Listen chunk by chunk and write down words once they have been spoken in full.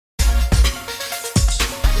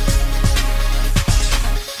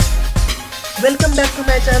Welcome back to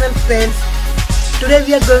my channel, friends. Today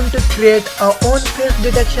we are going to create our own face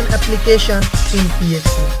detection application in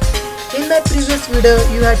PHP. In my previous video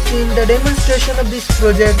you had seen the demonstration of this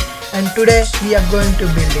project and today we are going to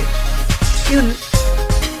build it.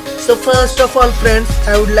 So first of all, friends,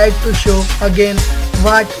 I would like to show again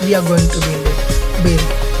what we are going to build.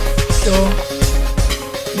 So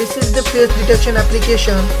this is the face detection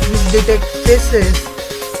application which detects faces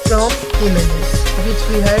from images which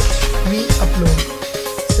we upload.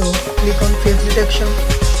 So click on face detection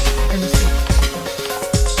and see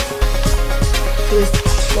face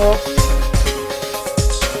lock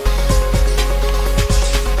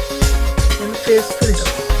and face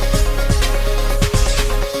filters.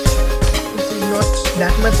 This is not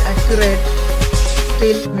that much accurate,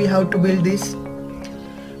 still we have to build this.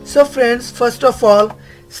 So friends, first of all,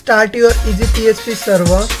 start your easy PHP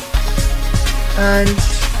server and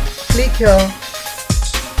click here,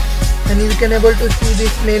 and you can able to see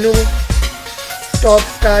this menu: stop,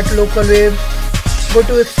 start, local web. Go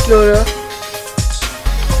to Explorer.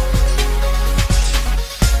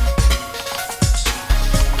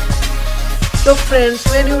 So friends,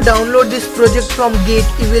 when you download this project from Git,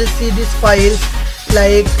 you will see these files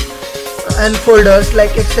like and folders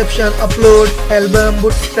like exception, upload, album,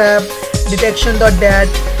 bootstrap, detection.dat,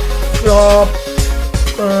 crop,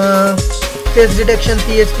 face detection,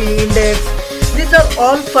 PHP, index. These are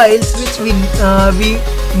all files which we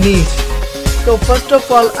need. So first of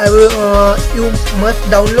all, you must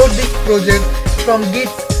download this project from Git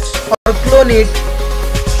or clone it.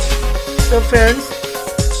 So friends,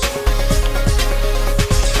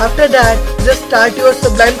 after that, just start your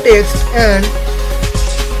Sublime Text and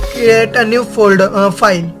create a new folder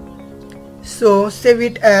file. So save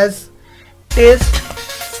it as test.php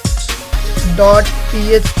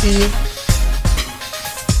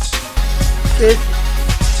face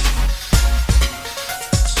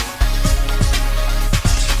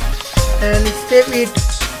and save it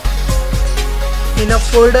in a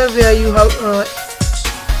folder where you have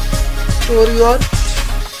store your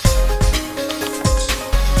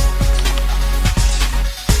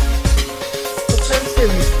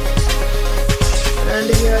save it. And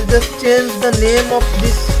here just change the name of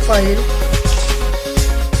this file.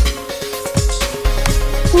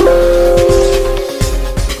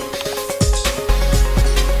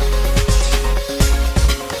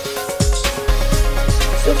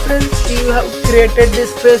 So friends, you have created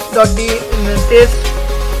this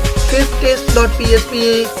face.test.php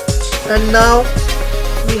and now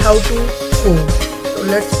we have to code. So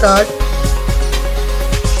let's start.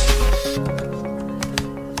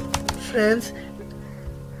 Friends,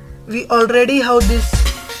 we already have this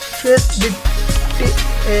face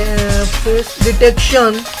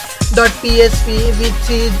detection.php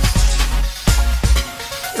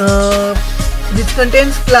which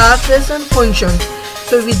contains classes and functions.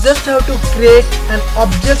 So we just have to create an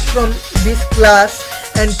object from this class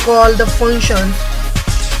and call the functions.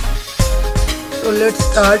 So let's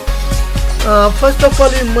start. First of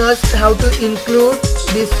all, we must have to include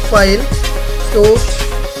this file. So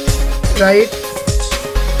write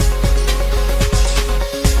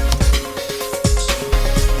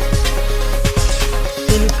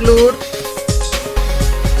include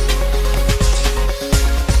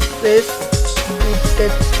face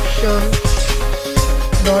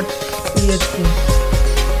detection.php.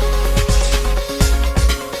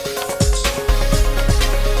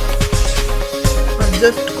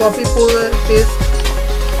 Just copy paste.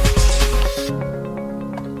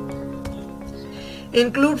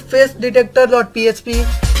 Include face detector.php.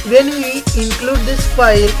 When we include this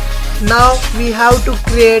file, now we have to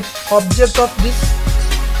create object of this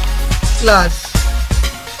class.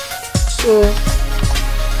 So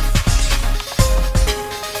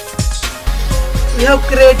we have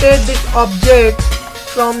created this object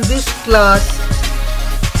from this class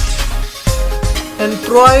and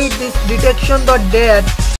provide this detection.dat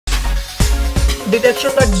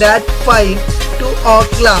file to our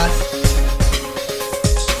class.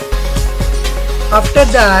 After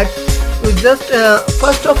that, we just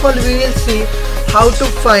first of all we will see how to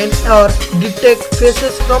find or detect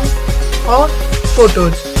faces from our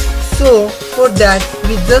photos. So for that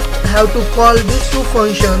we just have to call these two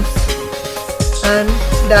functions and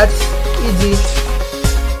that's easy.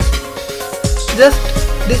 Just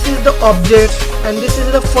this is the object and this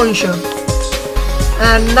is the function,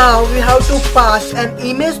 and now we have to pass an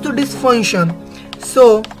image to this function.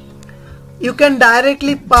 So you can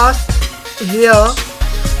directly pass here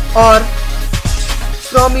or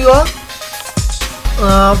from your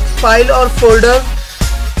file or folder.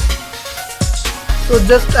 So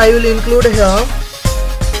just I will include here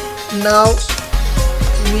Now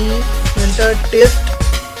we enter test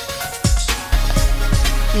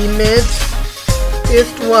image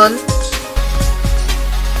test1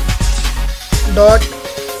 dot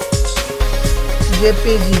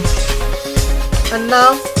jpg, and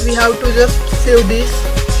now we have to just save this.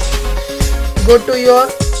 Go to your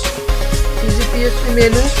easyphp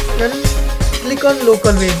menu and click on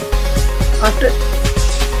local web. After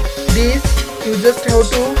this, you just have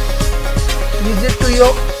to visit to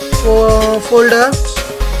your folder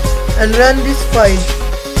and run this file.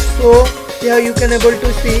 So here you can able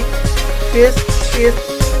to see test php.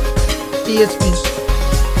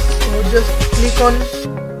 So just click on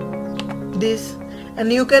this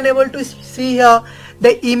and you can able to see here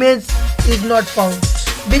the image is not found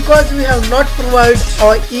because we have not provided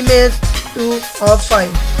our image to our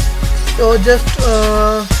file. So just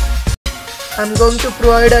I'm going to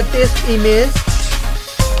provide a test image.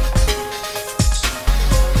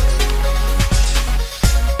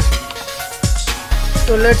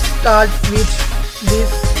 So let's start with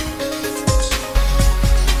this.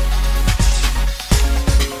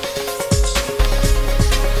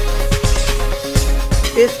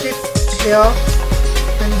 Paste it here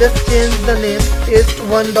and just change the name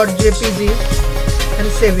test1.jpg and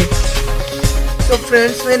save it. So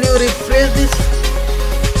friends, when you refresh this,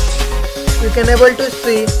 you can able to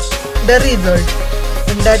see the result,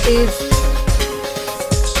 and that is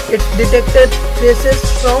it's detected faces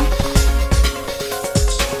from.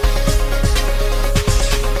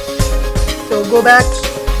 So go back.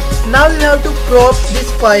 Now you have to crop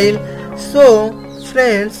this file. So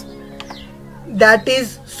friends, that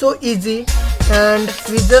is so easy, and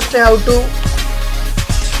we just have to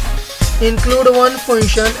include one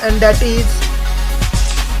function, and that is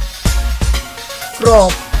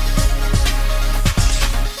crop.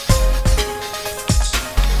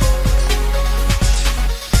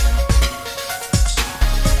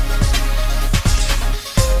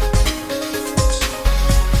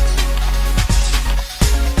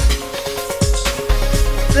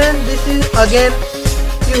 Friends, this is again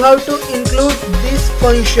you have to include this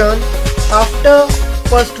function after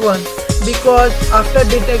first one, because after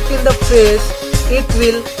detecting the face it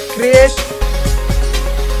will create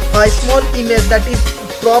a small image, that is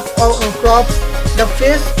crop the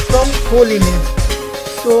face from whole image.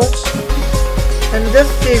 So and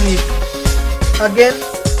just save it. Again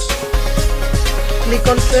click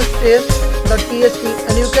on test.php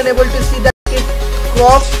and you can able to see that it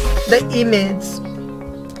cropped the image.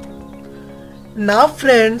 Now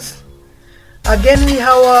friends, again we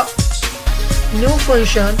have a new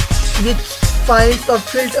function which finds or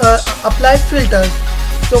apply filters.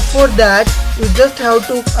 So for that you just have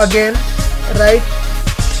to again write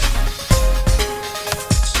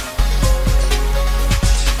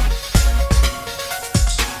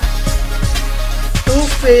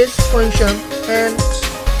toFace function and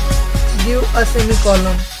give a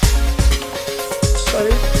semicolon.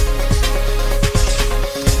 Sorry.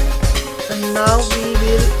 And now we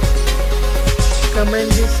will comment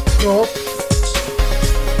this crop.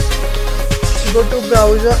 Go to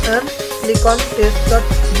browser and click on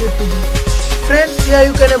test.jpg. Friends, here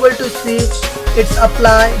you can able to see it's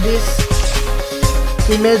apply this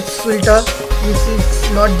image filter, which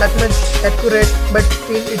is not that much accurate, but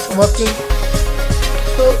still it's working.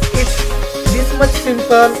 So it's this much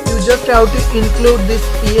simple. You just have to include this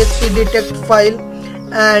PHP detect file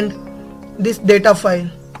and this data file.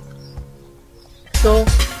 So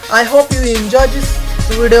I hope you enjoy this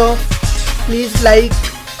video. Please like,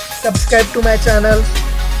 subscribe to my channel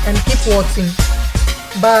and keep watching.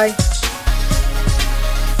 Bye.